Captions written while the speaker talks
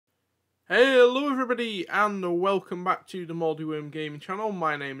Hello everybody and welcome back to the MoldyWorm gaming channel.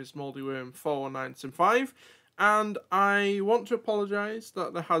 My name is MoldyWorm4975 and I want to apologise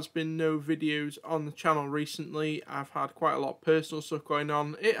that there has been no videos on the channel recently. I've had quite a lot of personal stuff going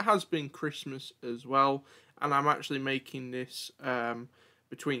on. It has been Christmas as well, and I'm actually making this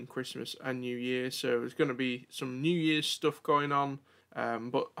between Christmas and New Year, so there's going to be some New Year's stuff going on,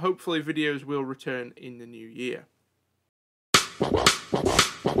 but hopefully videos will return in the new year.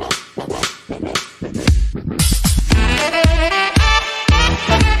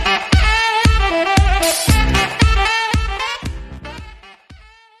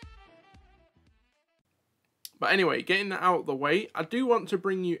 But anyway, getting that out of the way, I do want to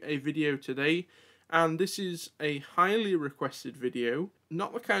bring you a video today, and this is a highly requested video.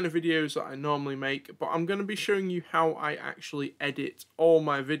 Not the kind of videos that I normally make, but I'm going to be showing you how I actually edit all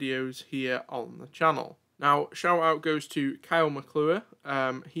my videos here on the channel. Now, shout out goes to Kyle McClure.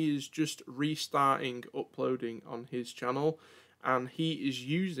 He is just restarting uploading on his channel, and he is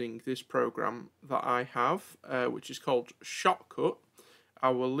using this program that I have, which is called Shotcut. I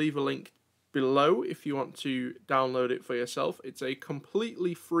will leave a link below if you want to download it for yourself. It's a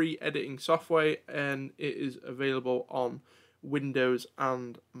completely free editing software, and it is available on Windows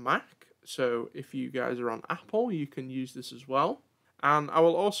and Mac. So if you guys are on Apple, you can use this as well. And I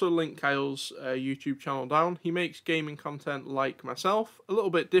will also link Kyle's YouTube channel down. He makes gaming content like myself, a little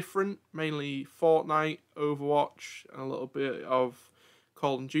bit different, mainly Fortnite, Overwatch, and a little bit of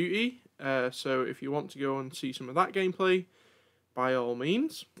Call of Duty. So if you want to go and see some of that gameplay, by all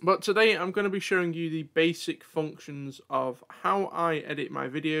means. But today I'm going to be showing you the basic functions of how I edit my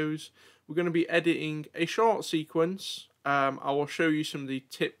videos. We're going to be editing a short sequence. I will show you some of the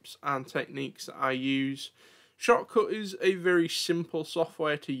tips and techniques that I use. Shotcut is a very simple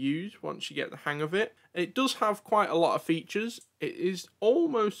software to use once you get the hang of it. It does have quite a lot of features. It is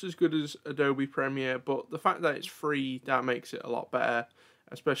almost as good as Adobe Premiere, but the fact that it's free, that makes it a lot better,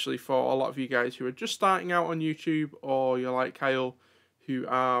 especially for a lot of you guys who are just starting out on YouTube, or you're like Kyle, who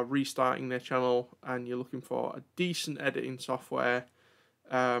are restarting their channel and you're looking for a decent editing software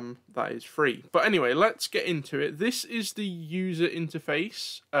that is free. But anyway, let's get into it. This is the user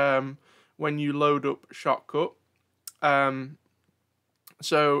interface when you load up Shotcut.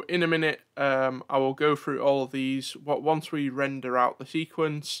 So in a minute, I will go through all of these. Once we render out the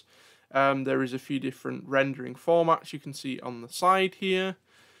sequence, there is a few different rendering formats you can see on the side here.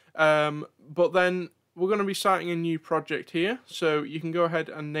 But then we're going to be starting a new project here. So you can go ahead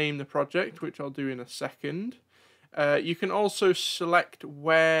and name the project, which I'll do in a second. You can also select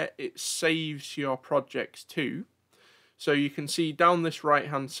where it saves your projects to. So you can see down this right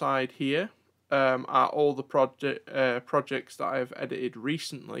hand side here are all the projects that I've edited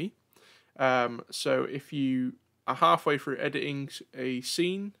recently. So if you are halfway through editing a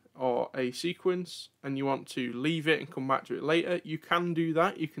scene or a sequence and you want to leave it and come back to it later, you can do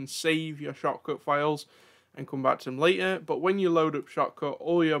that. You can save your Shotcut files and come back to them later. But when you load up Shotcut,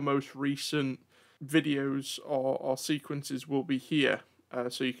 all your most recent videos or sequences will be here.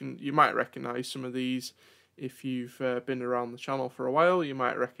 So you might recognize some of these. If you've been around the channel for a while, you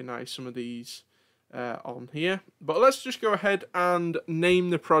might recognize some of these on here. But let's just go ahead and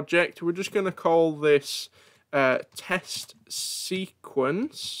name the project. We're just going to call this test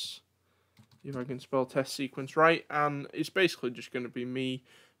sequence, if I can spell test sequence right, and it's basically just going to be me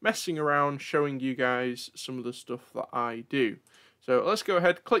messing around, showing you guys some of the stuff that I do. So let's go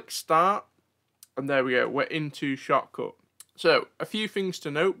ahead, click start, and there we go, we're into Shotcut. So a few things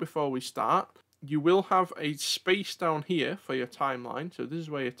to note before we start. You will have a space down here for your timeline, so this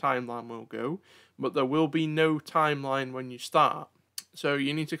is where your timeline will go, but there will be no timeline when you start. So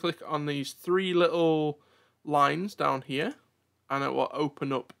you need to click on these three little lines down here, and it will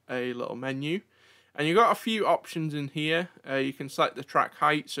open up a little menu. And you've got a few options in here. You can select the track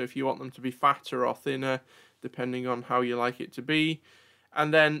height, so if you want them to be fatter or thinner, depending on how you like it to be.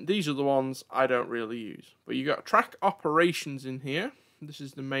 And then these are the ones I don't really use. But you've got track operations in here. This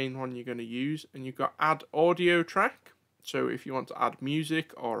is the main one you're going to use, and you've got add audio track. So if you want to add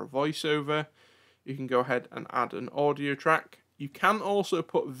music or a voiceover, you can go ahead and add an audio track. You can also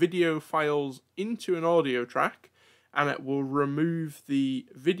put video files into an audio track, and it will remove the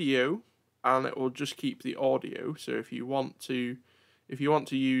video and it will just keep the audio. So if you want to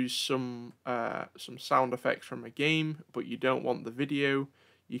use some sound effects from a game but you don't want the video,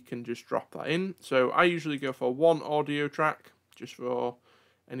 you can just drop that in. So I usually go for one audio track, just for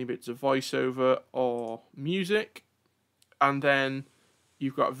any bits of voiceover or music. And then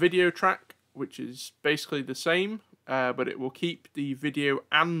you've got a video track, which is basically the same, but it will keep the video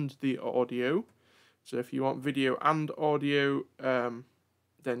and the audio. So if you want video and audio,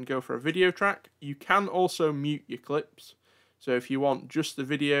 then go for a video track. You can also mute your clips. So if you want just the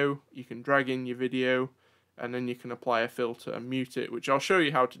video, you can drag in your video and then you can apply a filter and mute it, which I'll show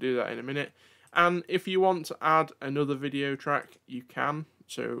you how to do that in a minute. And if you want to add another video track, you can.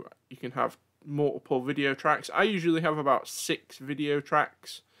 So you can have multiple video tracks. I usually have about 6 video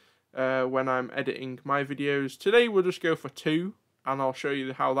tracks when I'm editing my videos. Today we'll just go for 2 and I'll show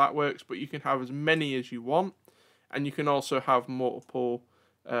you how that works, but you can have as many as you want, and you can also have multiple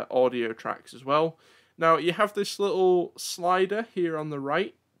audio tracks as well. Now you have this little slider here on the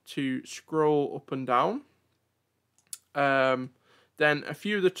right to scroll up and down. Then a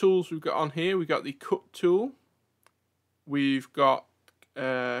few of the tools we've got on here, we've got the cut tool, we've got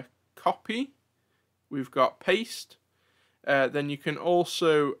copy, we've got paste, then you can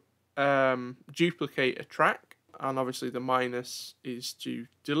also duplicate a track, and obviously the minus is to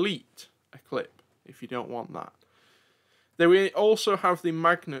delete a clip if you don't want that. Then we also have the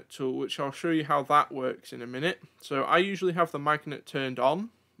magnet tool, which I'll show you how that works in a minute. So I usually have the magnet turned on,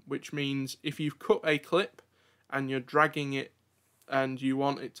 which means if you've cut a clip and you're dragging it and you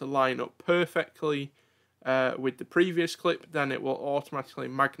want it to line up perfectly with the previous clip, then it will automatically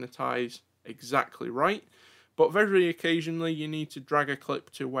magnetize exactly right. But very occasionally you need to drag a clip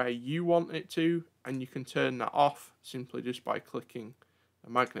to where you want it to, and you can turn that off simply just by clicking a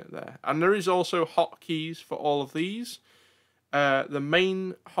magnet there. And there is also hotkeys for all of these. The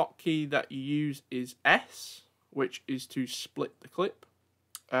main hotkey that you use is S, which is to split the clip.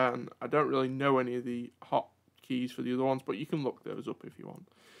 I don't really know any of the hotkeys for the other ones, but you can look those up if you want.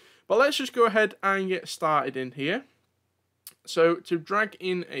 But let's just go ahead and get started in here. So to drag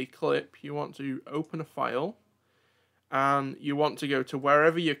in a clip, you want to open a file, and you want to go to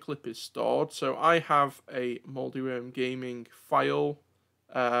wherever your clip is stored. So I have a MoldyWorm gaming file.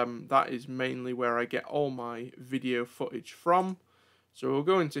 That is mainly where I get all my video footage from. So we'll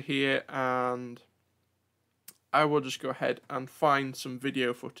go into here and I will just go ahead and find some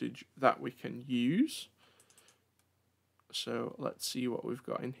video footage that we can use. So let's see what we've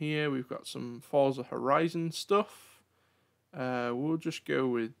got in here. We've got some Forza Horizon stuff. We'll just go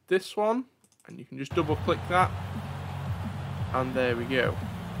with this one, and you can just double click that, and there we go.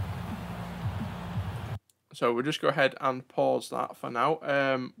 So we'll just go ahead and pause that for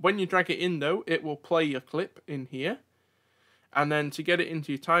now. When you drag it in though, it will play your clip in here. And then to get it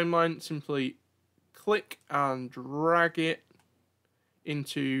into your timeline, simply click and drag it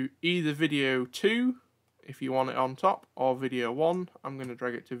into either video 2, if you want it on top, or video 1. I'm going to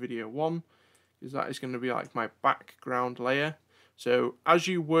drag it to video 1, because that is going to be like my background layer. So as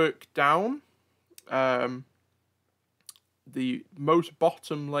you work down, the most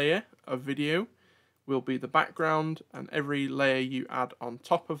bottom layer of video will be the background, and every layer you add on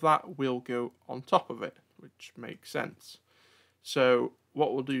top of that will go on top of it, which makes sense. So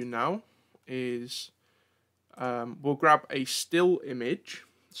what we'll do now is we'll grab a still image.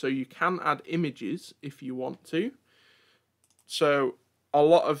 So you can add images if you want to. So a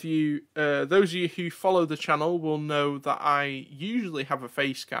lot of you, those of you who follow the channel will know that I usually have a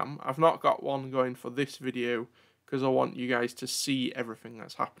face cam. I've not got one going for this video because I want you guys to see everything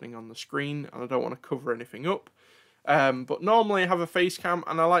that's happening on the screen, and I don't want to cover anything up. But normally I have a face cam,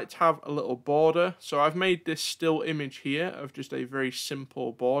 and I like to have a little border. So I've made this still image here of just a very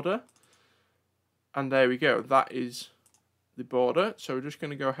simple border. And there we go. That is the border. So we're just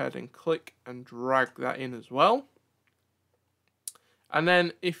going to go ahead and click and drag that in as well. And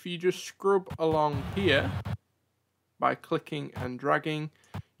then if you just scrub along here by clicking and dragging,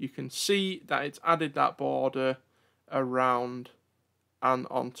 you can see that it's added that border around and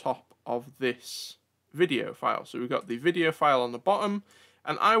on top of this video file. So we've got the video file on the bottom,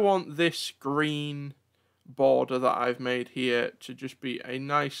 and I want this green border that I've made here to just be a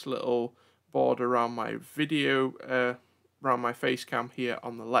nice little border around my video, around my face cam here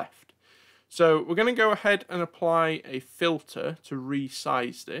on the left. So we're going to go ahead and apply a filter to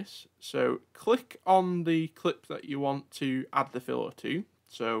resize this. So click on the clip that you want to add the filter to.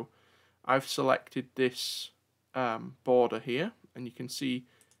 So I've selected this border here, and you can see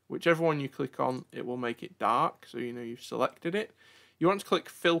whichever one you click on, it will make it dark, so you know you've selected it. You want to click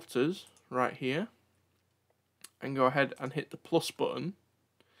filters right here and go ahead and hit the plus button.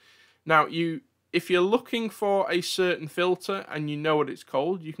 Now if you're looking for a certain filter and you know what it's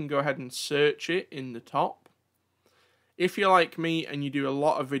called, you can go ahead and search it in the top. If you're like me and you do a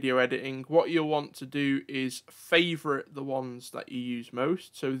lot of video editing, what you'll want to do is favorite the ones that you use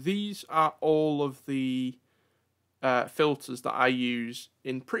most. So these are all of the filters that I use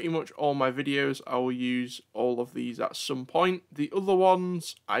in pretty much all my videos. I will use all of these at some point. The other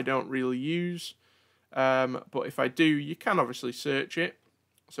ones I don't really use, but if I do, you can obviously search it.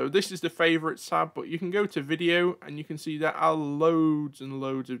 So this is the favorites tab, but you can go to video and you can see there are loads and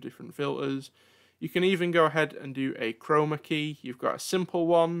loads of different filters. You can even go ahead and do a chroma key. You've got a simple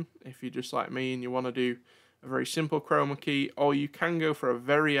one if you're just like me and you want to do a very simple chroma key, or you can go for a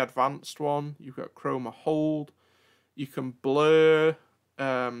very advanced one. You've got chroma hold. You can blur.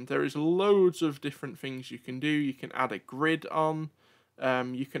 There is loads of different things you can do. You can add a grid on.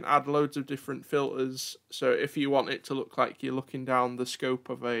 You can add loads of different filters. So if you want it to look like you're looking down the scope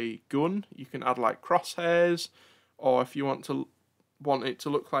of a gun, you can add like crosshairs. Or if you want it to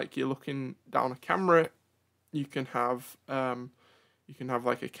look like you're looking down a camera, you can have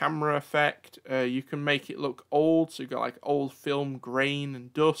like a camera effect. You can make it look old, so you've got like old film grain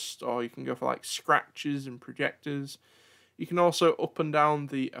and dust, or you can go for like scratches and projectors. You can also up and down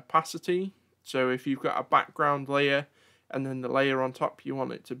the opacity. So if you've got a background layer and then the layer on top you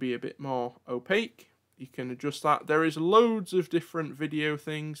want it to be a bit more opaque, you can adjust that. There is loads of different video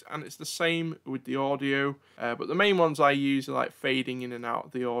things, and it's the same with the audio, but the main ones I use are like fading in and out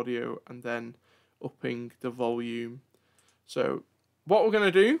of the audio and then upping the volume. So what we're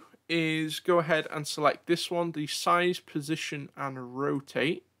going to do is go ahead and select this one, the size, position and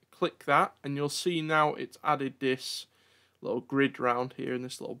rotate. Click that and you'll see now it's added this little grid round here in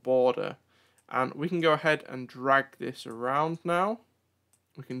this little border, and we can go ahead and drag this around now.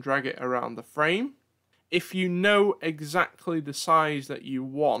 We can drag it around the frame. If you know exactly the size that you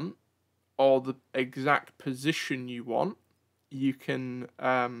want or the exact position you want, you can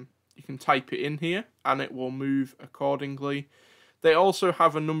type it in here and it will move accordingly. They also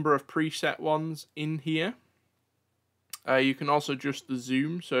have a number of preset ones in here. You can also adjust the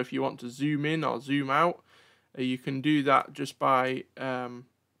zoom, so if you want to zoom in or zoom out, you can do that just by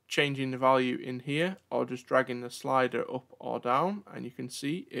changing the value in here or just dragging the slider up or down, and you can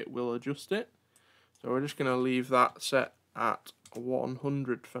see it will adjust it. So we're just going to leave that set at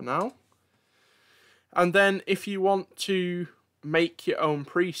 100 for now. And then if you want to make your own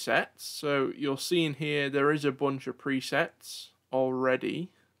presets, so you'll see in here there is a bunch of presets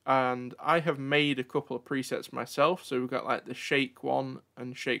already, and I have made a couple of presets myself. So we've got like the shake 1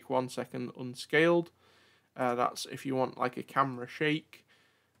 and shake 1 second unscaled. That's if you want like a camera shake.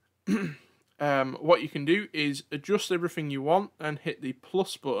 What you can do is adjust everything you want and hit the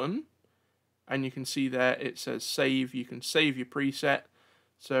plus button, and you can see there it says save. You can save your preset.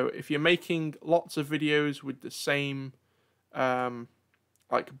 So if you're making lots of videos with the same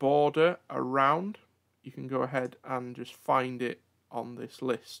like border around, you can go ahead and just find it on this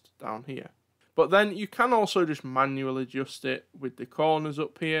list down here. But then you can also just manually adjust it with the corners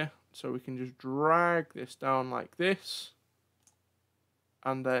up here. So we can just drag this down like this,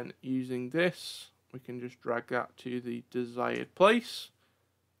 and then using this we can just drag that to the desired place,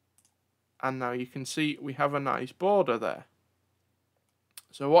 and now you can see we have a nice border there.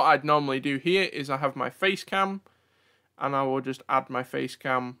 So what I'd normally do here is I have my face cam, and I will just add my face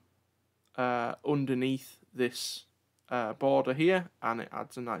cam underneath this border here, and it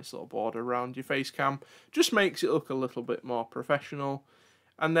adds a nice little border around your face cam. Just makes it look a little bit more professional.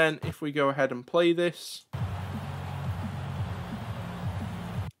 And then if we go ahead and play this,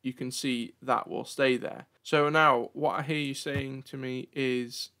 you can see that will stay there. So now what I hear you saying to me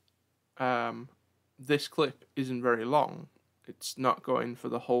is this clip isn't very long. It's not going for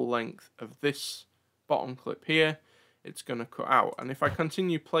the whole length of this bottom clip here. It's going to cut out. And if I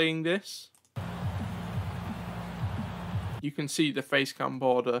continue playing this, you can see the facecam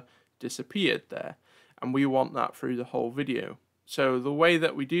border disappeared there. And we want that through the whole video. So the way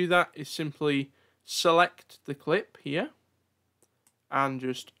that we do that is simply select the clip here and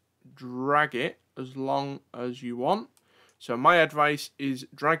just drag it as long as you want. So my advice is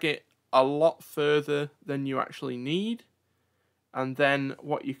drag it a lot further than you actually need. And then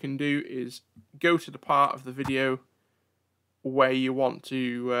what you can do is go to the part of the video where you want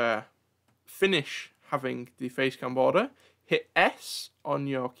to finish having the facecam border, hit S on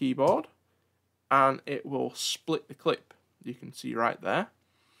your keyboard, and it will split the clip. You can see right there.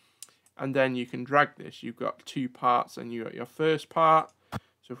 And then you can drag this. You've got two parts, and you got your first part.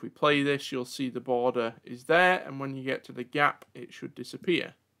 So if we play this, you'll see the border is there, and when you get to the gap, it should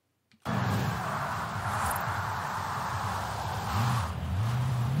disappear.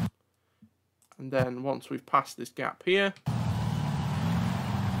 And then once we've passed this gap here,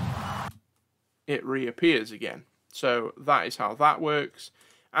 it reappears again. So that is how that works.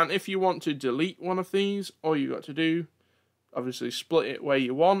 And if you want to delete one of these, all you got to do, obviously split it where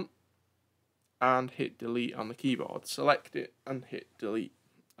you want and hit delete on the keyboard. Select it and hit delete,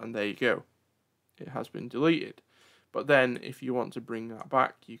 and there you go. It has been deleted. But then if you want to bring that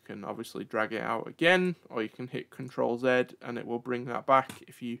back, you can obviously drag it out again, or you can hit Control Z and it will bring that back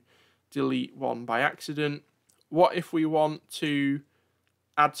if you delete one by accident. What if we want to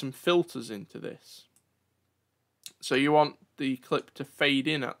add some filters into this? So you want the clip to fade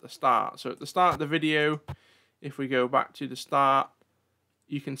in at the start. So at the start of the video, if we go back to the start,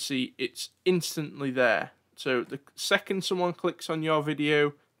 you can see it's instantly there. So the second someone clicks on your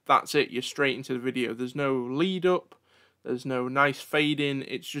video, that's it, you're straight into the video. There's no lead up, there's no nice fade in,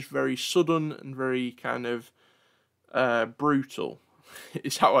 it's just very sudden and very kind of brutal,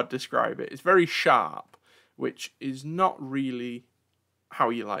 is how I'd describe it. It's very sharp, which is not really how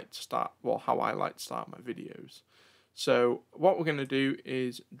you like to start, well, how I like to start my videos. So what we're going to do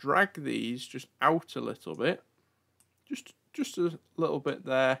is drag these just out a little bit, just a little bit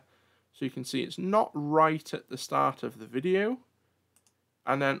there, so you can see it's not right at the start of the video.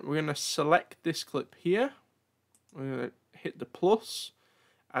 And then we're going to select this clip here, we're going to hit the plus,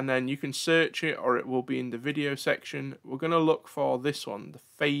 and then you can search it or it will be in the video section. We're going to look for this one, the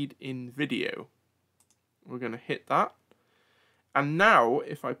fade in video. We're going to hit that, and now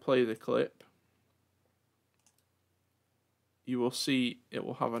if I play the clip, you will see it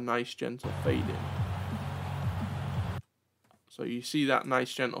will have a nice gentle fade in. So you see that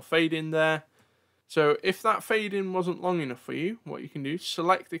nice gentle fade in there. So if that fade in wasn't long enough for you, what you can do is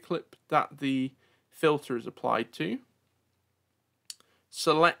select the clip that the filter is applied to.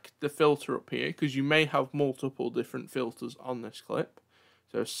 Select the filter up here, because you may have multiple different filters on this clip.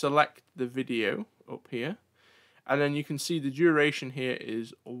 So select the video up here. And then you can see the duration here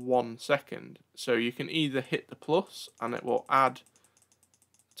is 1 second. So you can either hit the plus and it will add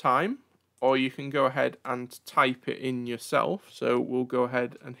time, or you can go ahead and type it in yourself. So we'll go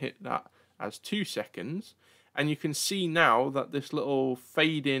ahead and hit that as 2 seconds. And you can see now that this little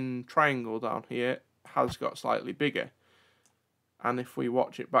fade in triangle down here has got slightly bigger. And if we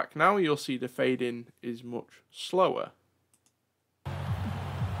watch it back now, you'll see the fade in is much slower.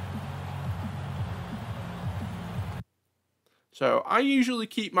 So I usually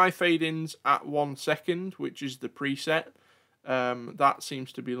keep my fade-ins at 1 second, which is the preset. That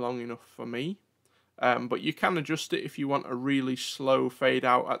seems to be long enough for me. But you can adjust it if you want a really slow fade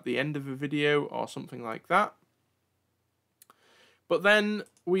out at the end of a video or something like that. But then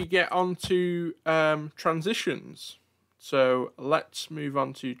we get on to transitions. So let's move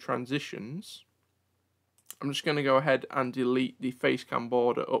on to transitions. I'm just going to go ahead and delete the facecam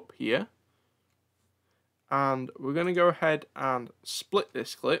border up here. And we're going to go ahead and split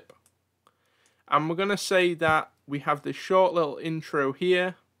this clip. And we're going to say that we have this short little intro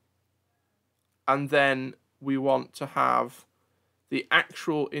here. And then we want to have the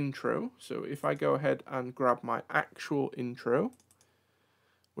actual intro. So if I go ahead and grab my actual intro,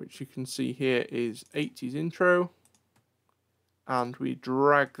 which you can see here is 80s intro. And we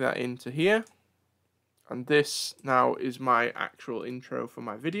drag that into here. And this now is my actual intro for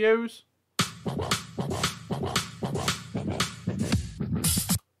my videos.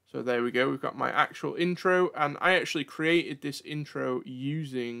 So there we go, we've got my actual intro, and I actually created this intro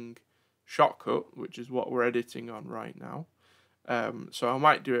using Shotcut, which is what we're editing on right now. So I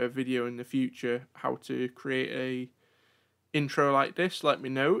might do a video in the future how to create a intro like this. Let me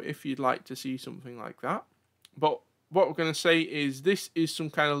know if you'd like to see something like that. But what we're going to say is this is some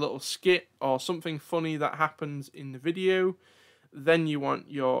kind of little skit or something funny that happens in the video. Then you want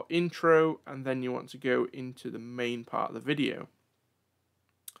your intro, and then you want to go into the main part of the video.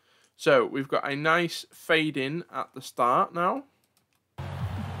 So we've got a nice fade in at the start now.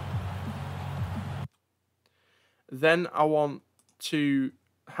 Then I want to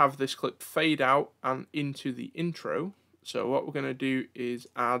have this clip fade out and into the intro. So what we're going to do is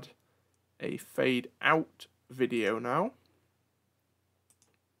add a fade out video now.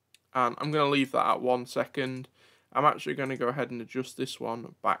 And I'm going to leave that at 1 second. I'm actually going to go ahead and adjust this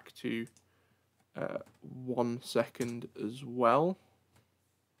one back to 1 second as well.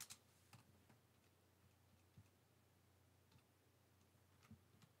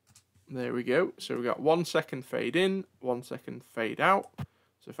 There we go. So we've got 1 second fade in, 1 second fade out.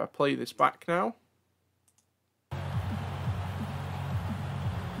 So if I play this back now.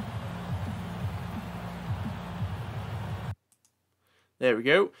 There we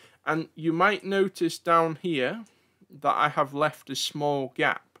go. And you might notice down here that I have left a small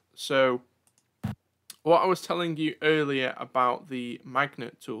gap. So what I was telling you earlier about the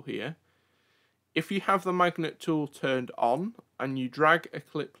magnet tool here, if you have the magnet tool turned on and you drag a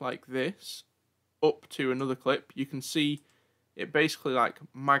clip like this up to another clip, you can see it basically like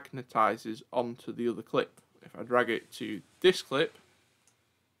magnetizes onto the other clip. If I drag it to this clip,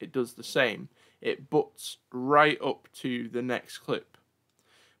 it does the same. it butts right up to the next clip.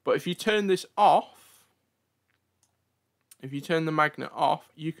 But if you turn this off, if you turn the magnet off,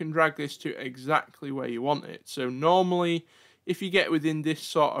 you can drag this to exactly where you want it. So normally, if you get within this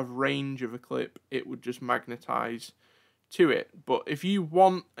sort of range of a clip, it would just magnetize to it. But if you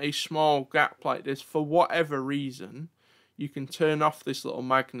want a small gap like this for whatever reason, you can turn off this little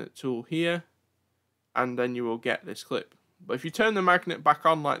magnet tool here, and then you will get this clip. But if you turn the magnet back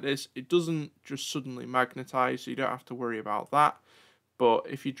on like this, it doesn't just suddenly magnetize, so you don't have to worry about that. But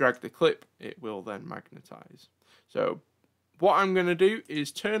if you drag the clip, it will then magnetize. So what I'm going to do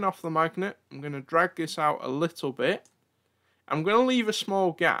is turn off the magnet. I'm going to drag this out a little bit. I'm going to leave a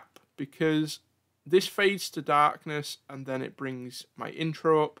small gap because this fades to darkness and then it brings my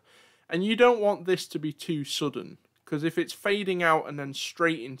intro up. And you don't want this to be too sudden, because if it's fading out and then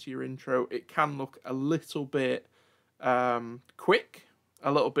straight into your intro, it can look a little bit quick,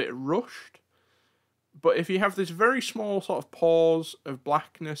 a little bit rushed. But if you have this very small sort of pause of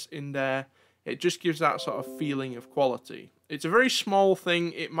blackness in there, it just gives that sort of feeling of quality. It's a very small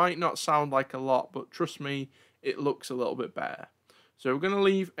thing. It might not sound like a lot, but trust me, it looks a little bit better. So we're going to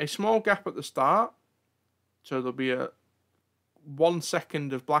leave a small gap at the start. So there'll be a 1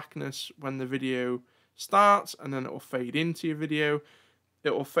 second of blackness when the video starts, and then it will fade into your video.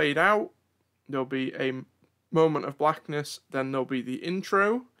 It will fade out. There'll be a moment of blackness. Then there'll be the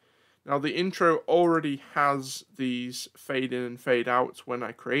intro. Now the intro already has these fade in and fade out when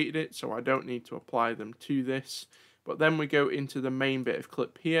I created it, so I don't need to apply them to this. But then we go into the main bit of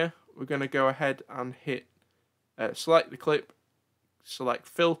clip here. We're going to go ahead and hit select the clip, select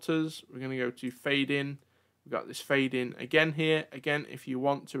filters. We're going to go to fade in. We've got this fade in again here. Again, if you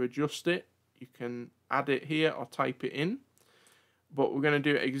want to adjust it, you can add it here or type it in. But we're going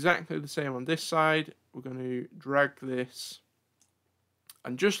to do exactly the same on this side. We're going to drag this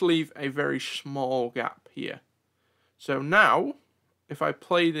and just leave a very small gap here. So now, if I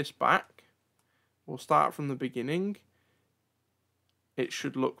play this back, we'll start from the beginning. It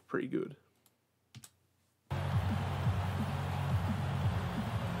should look pretty good.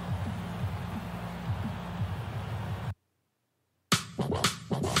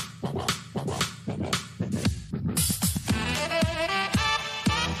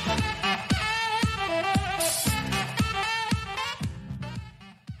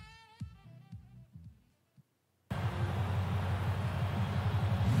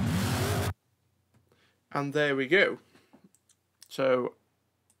 And there we go. So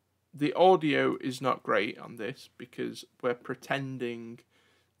the audio is not great on this because we're pretending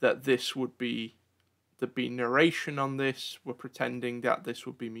that this would be, there'd be narration on this. We're pretending that this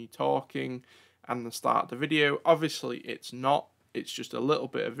would be me talking and the start of the video. Obviously it's not. It's just a little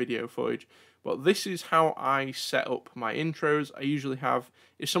bit of video footage. But this is how I set up my intros. I usually have,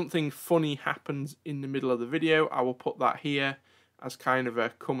 if something funny happens in the middle of the video, I will put that here as kind of a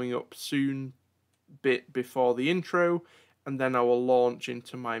coming up soon bit before the intro, and then I will launch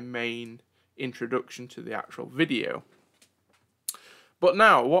into my main introduction to the actual video. But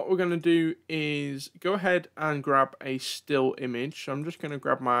now what we're going to do is go ahead and grab a still image. So I'm just going to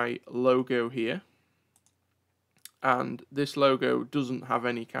grab my logo here, and this logo doesn't have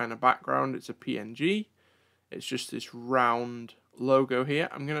any kind of background. It's a PNG. It's just this round logo here.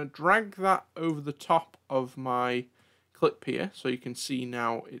 I'm going to drag that over the top of my clip here, so you can see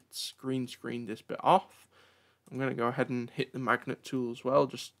now it's green screened this bit off. I'm going to go ahead and hit the magnet tool as well,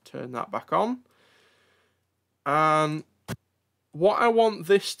 just turn that back on. And what I want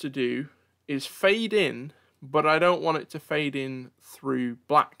this to do is fade in, but I don't want it to fade in through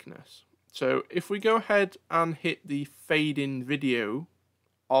blackness. So if we go ahead and hit the fade in video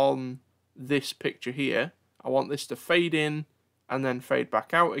on this picture here, I want this to fade in and then fade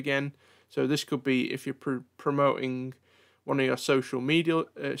back out again. So this could be if you're promoting one of your social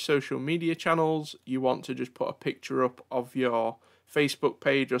media channels, you want to just put a picture up of your Facebook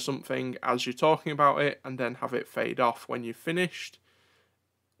page or something as you're talking about it, and then have it fade off when you've finished.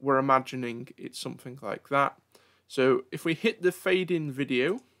 We're imagining it's something like that. So if we hit the fade in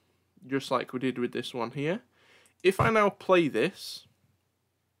video, just like we did with this one here, if I now play this,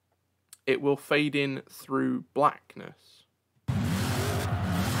 it will fade in through blackness.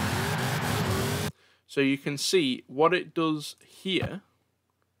 So you can see what it does here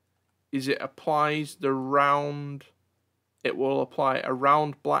is it applies the round, it will apply a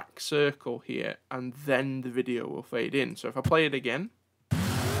round black circle here, and then the video will fade in. So if I play it again,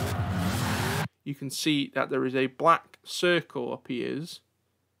 you can see that there is a black circle appears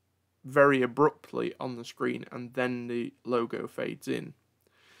very abruptly on the screen, and then the logo fades in.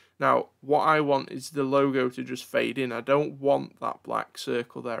 Now, what I want is the logo to just fade in. I don't want that black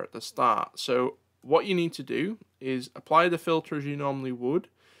circle there at the start. So what you need to do is apply the filter as you normally would,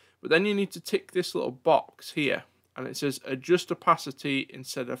 but then you need to tick this little box here, and it says adjust opacity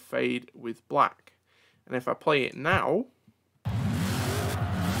instead of fade with black. And if I play it now,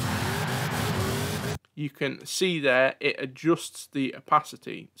 you can see there it adjusts the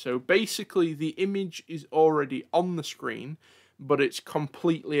opacity. So basically the image is already on the screen, but it's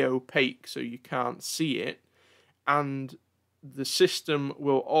completely opaque, so you can't see it, and the system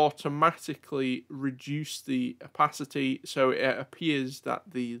will automatically reduce the opacity so it appears that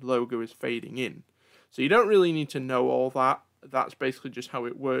the logo is fading in. So you don't really need to know all that. That's basically just how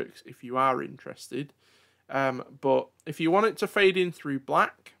it works if you are interested. But if you want it to fade in through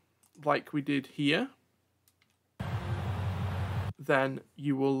black, like we did here, then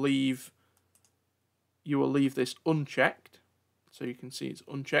you will leave this unchecked. So you can see it's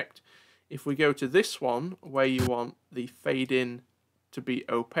unchecked. If we go to this one, where you want the fade in to be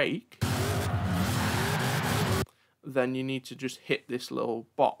opaque, then you need to just hit this little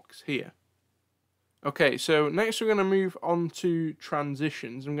box here. Okay, so next we're going to move on to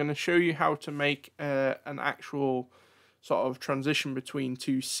transitions. I'm going to show you how to make an actual sort of transition between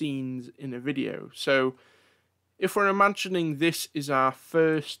two scenes in a video. So if we're imagining this is our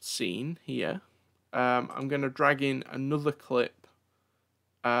first scene here, I'm going to drag in another clip.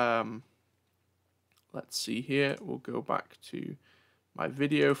 Let's see here, we'll go back to my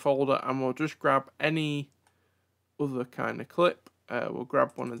video folder and we'll just grab any other kind of clip. We'll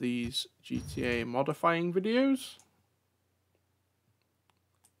grab one of these GTA modifying videos.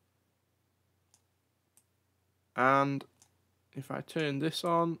 And if I turn this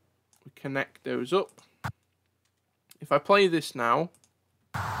on, we connect those up. If I play this now,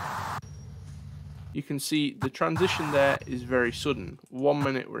 you can see the transition there is very sudden. 1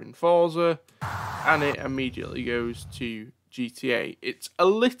 minute we're in Forza, and it immediately goes to GTA. It's a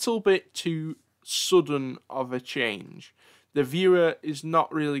little bit too sudden of a change. The viewer is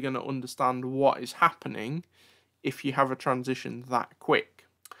not really going to understand what is happening if you have a transition that quick.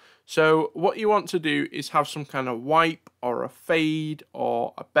 So what you want to do is have some kind of wipe or a fade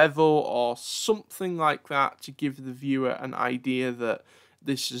or a bevel or something like that to give the viewer an idea that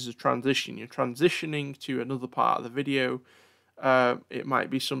this is a transition. You're transitioning to another part of the video. It might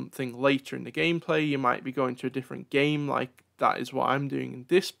be something later in the gameplay. You might be going to a different game, like that is what I'm doing in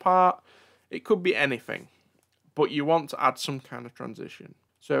this part. It could be anything, but you want to add some kind of transition.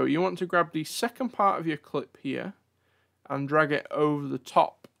 So you want to grab the second part of your clip here and drag it over the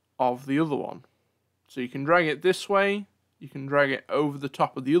top of the other one. So you can drag it this way, you can drag it over the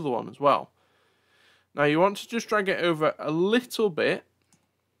top of the other one as well. Now you want to just drag it over a little bit.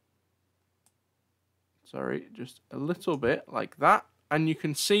 Sorry, just a little bit like that. And you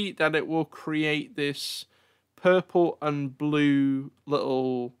can see that it will create this purple and blue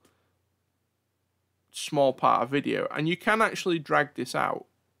little small part of video. And you can actually drag this out.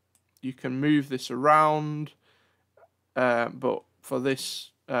 You can move this around. But for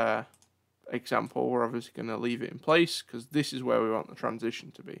this example, we're obviously going to leave it in place because this is where we want the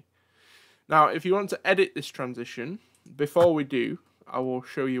transition to be. Now, if you want to edit this transition, before we do, I will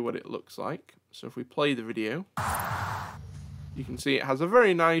show you what it looks like. So if we play the video, you can see it has a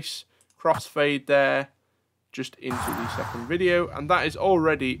very nice crossfade there just into the second video, and that is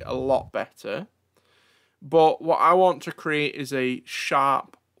already a lot better. But what I want to create is a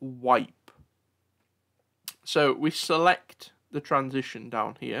sharp wipe. So we select the transition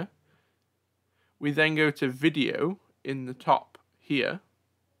down here. We then go to video in the top here.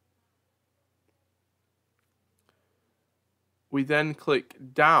 We then click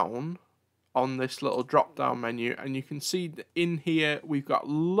down on this little drop down menu, and you can see that in here we've got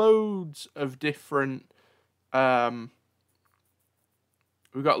loads of different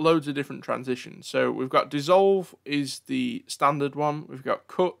transitions. So we've got dissolve is the standard one, we've got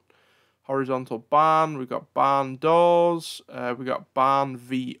cut, horizontal barn, we've got barn doors, we've got barn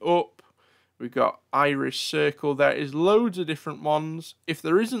V up, we've got iris circle. There is loads of different ones. If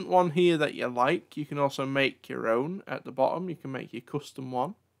there isn't one here that you like, you can also make your own at the bottom. You can make your custom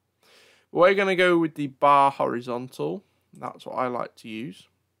one. We're going to go with the bar horizontal. That's what I like to use.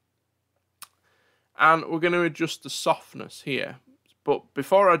 And we're going to adjust the softness here. But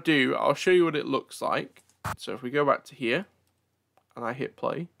before I do, I'll show you what it looks like. So if we go back to here and I hit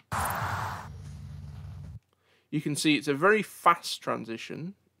play, you can see it's a very fast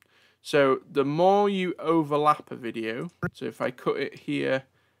transition. So the more you overlap a video, so if I cut it here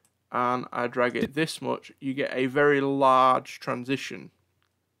and I drag it this much, you get a very large transition.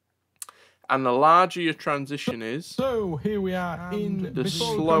 And the larger your transition is, so here we are in the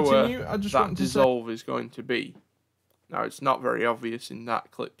slower that dissolve is going to be. Now, it's not very obvious in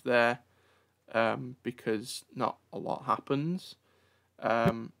that clip there, because not a lot happens.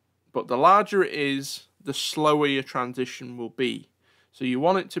 But the larger it is, the slower your transition will be. So you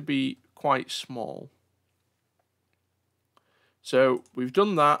want it to be quite small. So we've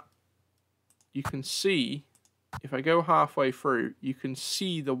done that. You can see, if I go halfway through, you can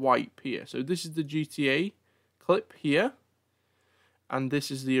see the wipe here. So this is the GTA clip here. And this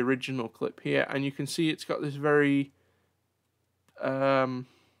is the original clip here. And you can see it's got this very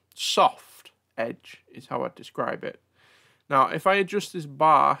soft edge, is how I'd describe it. Now, if I adjust this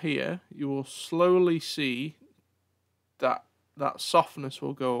bar here, you will slowly see that that softness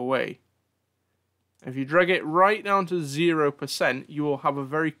will go away. If you drag it right down to 0%, you will have a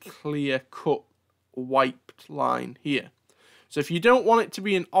very clear-cut, wiped line here. So if you don't want it to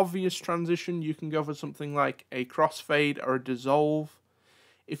be an obvious transition, you can go for something like a crossfade or a dissolve.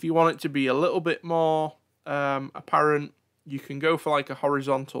 If you want it to be a little bit more apparent, you can go for like a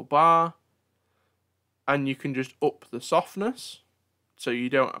horizontal bar. And you can just up the softness, so you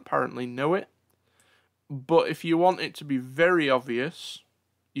don't apparently know it. But if you want it to be very obvious,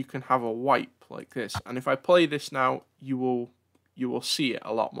 you can have a wipe like this. And if I play this now, you will see it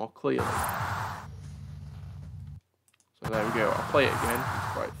a lot more clearly. So there we go. I'll play it again.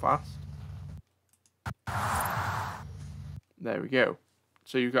 It's quite fast. There we go.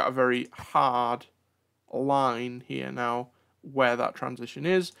 So you've got a very hard line here now, where that transition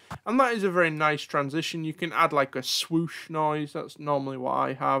is, and that is a very nice transition. You can add like a swoosh noise. That's normally what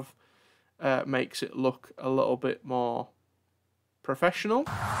I have. Makes it look a little bit more professional.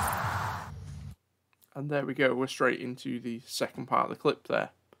 And there we go, we're straight into the second part of the clip there.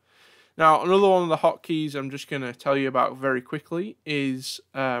 Now, another one of the hotkeys I'm just going to tell you about very quickly is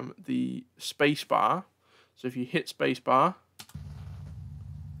the space bar. So if you hit space bar,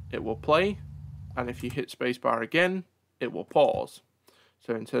 it will play, and if you hit space bar again, it will pause.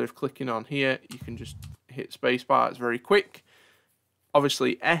 So instead of clicking on here, you can just hit spacebar. It's very quick.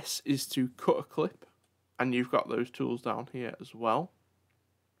 Obviously, S is to cut a clip, and you've got those tools down here as well.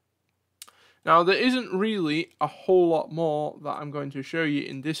 Now, there isn't really a whole lot more that I'm going to show you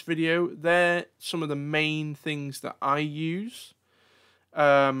in this video. They're some of the main things that I use.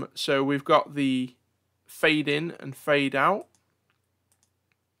 So we've got the fade in and fade out.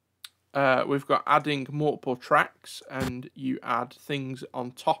 We've got adding multiple tracks, and you add things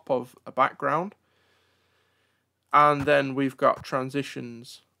on top of a background. And then we've got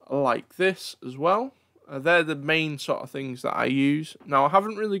transitions like this as well. They're the main sort of things that I use. Now, I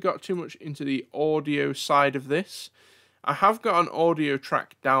haven't really got too much into the audio side of this. I have got an audio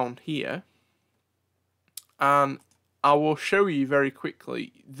track down here, and I will show you very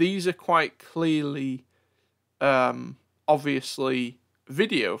quickly. These are quite clearly, obviously,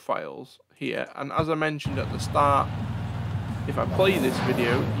 video files here, and as I mentioned at the start, if I play this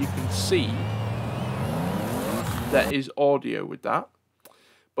video, you can see there is audio with that.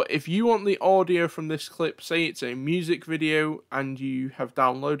 But if you want the audio from this clip, say it's a music video and you have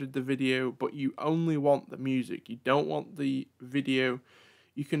downloaded the video, but you only want the music, you don't want the video,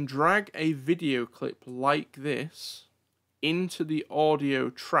 you can drag a video clip like this into the audio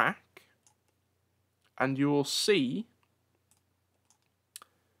track, and you will see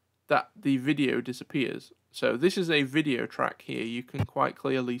that the video disappears. So this is a video track here. You can quite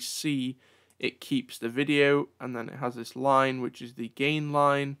clearly see it keeps the video, and then it has this line which is the gain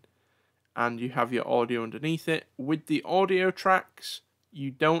line, and you have your audio underneath it. With the audio tracks,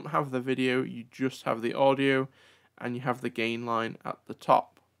 you don't have the video, you just have the audio, and you have the gain line at the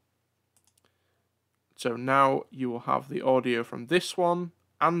top. So now you will have the audio from this one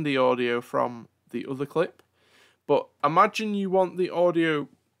and the audio from the other clip. But imagine you want the audio,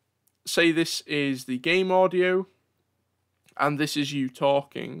 say this is the game audio, and this is you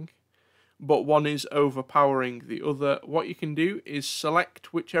talking, but one is overpowering the other. What you can do is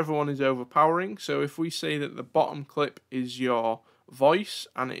select whichever one is overpowering. So if we say that the bottom clip is your voice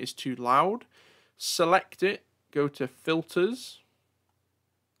and it is too loud, select it, go to filters,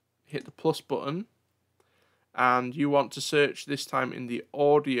 hit the plus button, and you want to search this time in the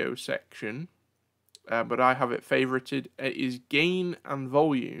audio section, but I have it favorited. It is gain and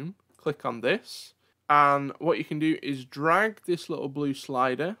volume. Click on this, and what you can do is drag this little blue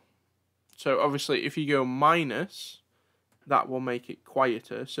slider. So obviously if you go minus, that will make it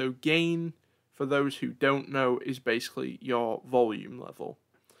quieter. So gain, for those who don't know, is basically your volume level.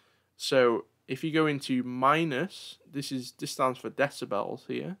 So if you go into minus, this stands for decibels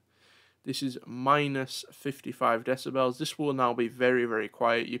here. This is minus 55 decibels. This will now be very, very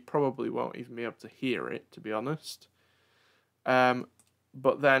quiet. You probably won't even be able to hear it, to be honest.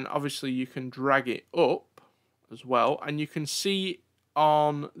 But then obviously you can drag it up as well, and you can see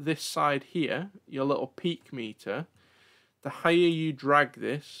on this side here, your little peak meter, the higher you drag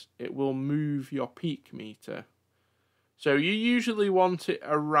this, it will move your peak meter. So you usually want it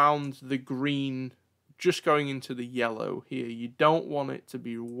around the green, just going into the yellow here. You don't want it to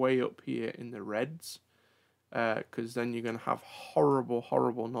be way up here in the reds, because then you're going to have horrible,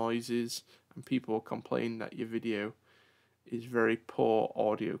 horrible noises, and people will complain that your video is very poor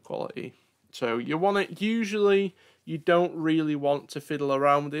audio quality. So you want it, usually you don't really want to fiddle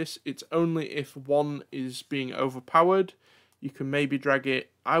around with this. It's only if one is being overpowered. You can maybe drag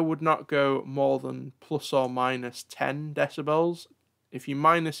it. I would not go more than plus or minus 10 decibels. If you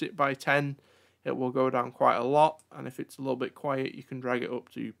minus it by 10, it will go down quite a lot. And if it's a little bit quiet, you can drag it up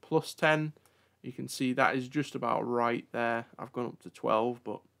to plus 10. You can see that is just about right there. I've gone up to 12,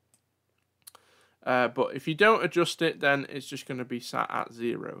 but if you don't adjust it, then it's just going to be sat at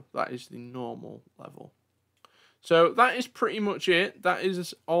 0. That is the normal level. So that is pretty much it. That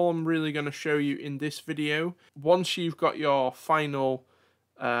is all I'm really going to show you in this video. Once you've got your final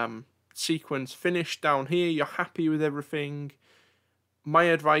sequence finished down here, you're happy with everything, my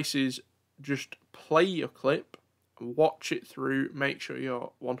advice is just play your clip, watch it through, make sure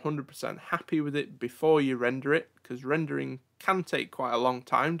you're 100% happy with it before you render it, because rendering can take quite a long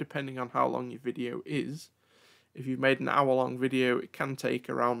time depending on how long your video is. If you've made an hour-long video, it can take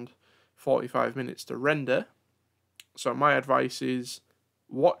around 45 minutes to render. So my advice is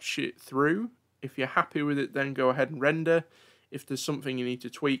watch it through. If you're happy with it, then go ahead and render. If there's something you need to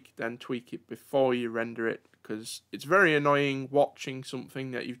tweak, then tweak it before you render it, because it's very annoying watching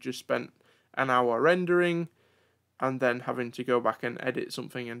something that you've just spent an hour rendering and then having to go back and edit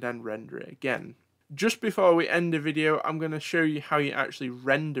something and then render it again. Just before we end the video, I'm going to show you how you actually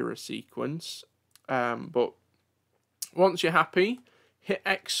render a sequence. But once you're happy, hit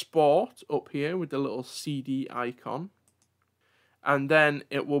export up here with the little CD icon, and then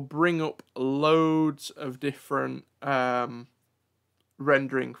it will bring up loads of different rendering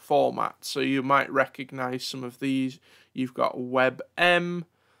formats. So you might recognize some of these. You've got WebM.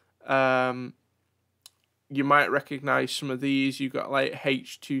 You might recognize some of these. You've got like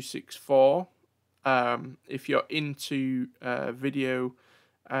H.264. If you're into video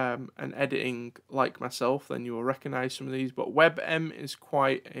and editing like myself, then you will recognize some of these, but WebM is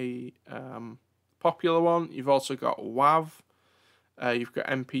quite a popular one. You've also got WAV, you've got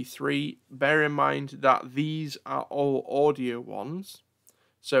MP3. Bear in mind that these are all audio ones,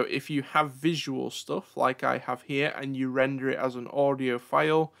 so if you have visual stuff like I have here and you render it as an audio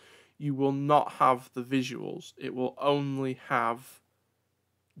file, you will not have the visuals. It will only have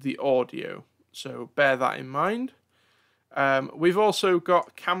the audio, so bear that in mind. We've also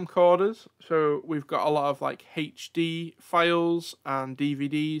got camcorders, so we've got a lot of like HD files and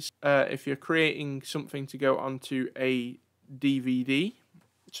DVDs. If you're creating something to go onto a DVD,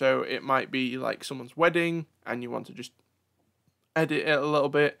 so it might be like someone's wedding and you want to just edit it a little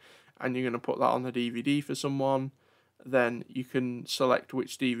bit and you're going to put that on the DVD for someone, then you can select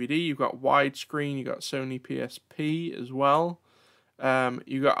which DVD. You've got widescreen, you've got Sony PSP as well.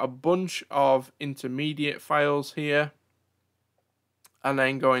 You've got a bunch of intermediate files here. And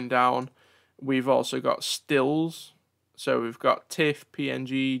then going down, we've also got stills. So we've got TIFF,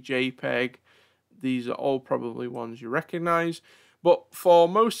 PNG, JPEG. These are all probably ones you recognize. But for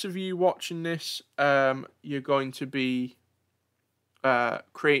most of you watching this, you're going to be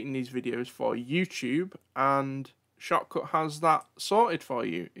creating these videos for YouTube. And Shotcut has that sorted for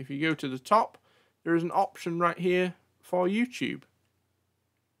you. If you go to the top, there is an option right here for YouTube.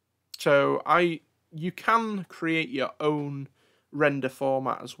 So you can create your own render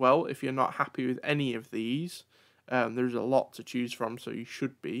format as well if you're not happy with any of these. There's a lot to choose from, so you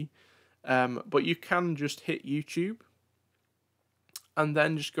should be. But you can just hit YouTube and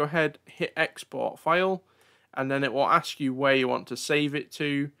then just go ahead, hit export file, and then it will ask you where you want to save it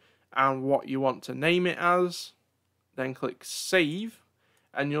to and what you want to name it as. Then click save,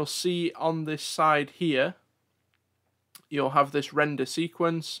 and you'll see on this side here, you'll have this render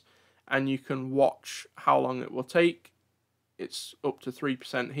sequence, and you can watch how long it will take. It's up to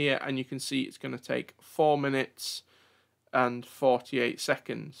 3% here, and you can see it's going to take 4 minutes and 48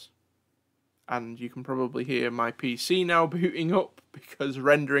 seconds. And you can probably hear my PC now booting up because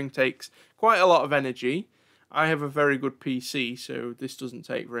rendering takes quite a lot of energy. I have a very good PC, so this doesn't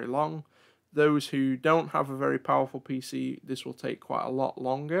take very long. Those who don't have a very powerful PC, this will take quite a lot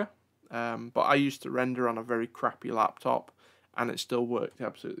longer. But I used to render on a very crappy laptop, and it still worked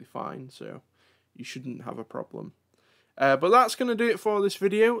absolutely fine, so you shouldn't have a problem. But that's going to do it for this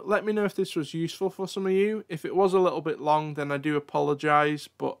video. Let me know if this was useful for some of you. If it was a little bit long, then I do apologise,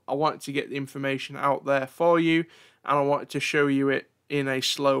 but I wanted to get the information out there for you, and I wanted to show you it in a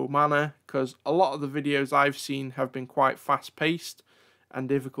slow manner, because a lot of the videos I've seen have been quite fast-paced and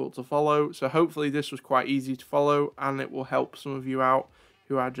difficult to follow. So hopefully this was quite easy to follow, and it will help some of you out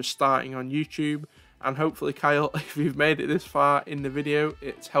who are just starting on YouTube. And hopefully, Kyle, if you've made it this far in the video,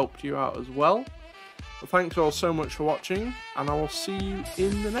 it's helped you out as well. Well, thanks all so much for watching, and I will see you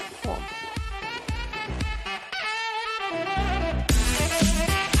in the next one.